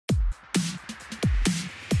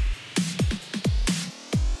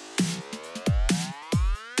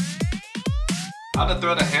How to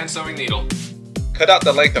thread a hand sewing needle. Cut out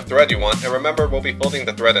the length of thread you want, and remember we'll be folding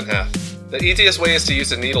the thread in half. The easiest way is to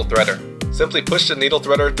use a needle threader. Simply push the needle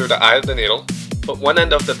threader through the eye of the needle, put one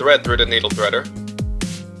end of the thread through the needle threader,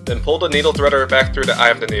 then pull the needle threader back through the eye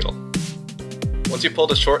of the needle. Once you pull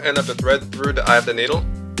the short end of the thread through the eye of the needle,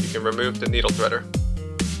 you can remove the needle threader.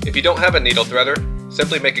 If you don't have a needle threader,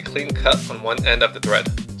 simply make a clean cut on one end of the thread.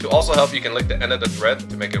 To also help, you can lick the end of the thread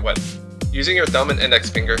to make it wet. Using your thumb and index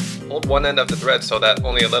finger, hold one end of the thread so that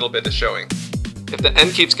only a little bit is showing. If the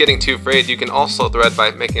end keeps getting too frayed, you can also thread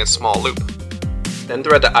by making a small loop. Then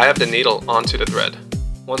thread the eye of the needle onto the thread.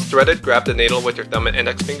 Once threaded, grab the needle with your thumb and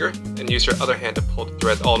index finger and use your other hand to pull the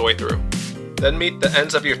thread all the way through. Then meet the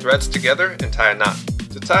ends of your threads together and tie a knot.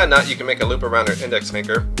 To tie a knot, you can make a loop around your index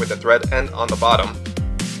finger with the thread end on the bottom,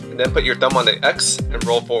 and then put your thumb on the X and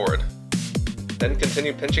roll forward. Then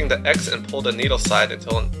continue pinching the X and pull the needle side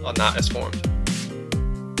until a knot is formed.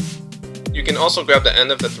 You can also grab the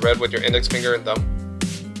end of the thread with your index finger and thumb.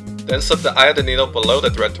 Then slip the eye of the needle below the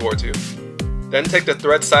thread towards you. Then take the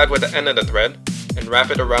thread side with the end of the thread and wrap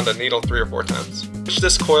it around the needle 3 or 4 times. Push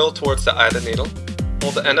this coil towards the eye of the needle.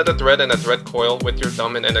 Hold the end of the thread in a thread coil with your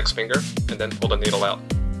thumb and index finger, and then pull the needle out.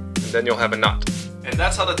 And then you'll have a knot. And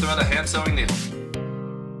that's how to thread a hand sewing needle.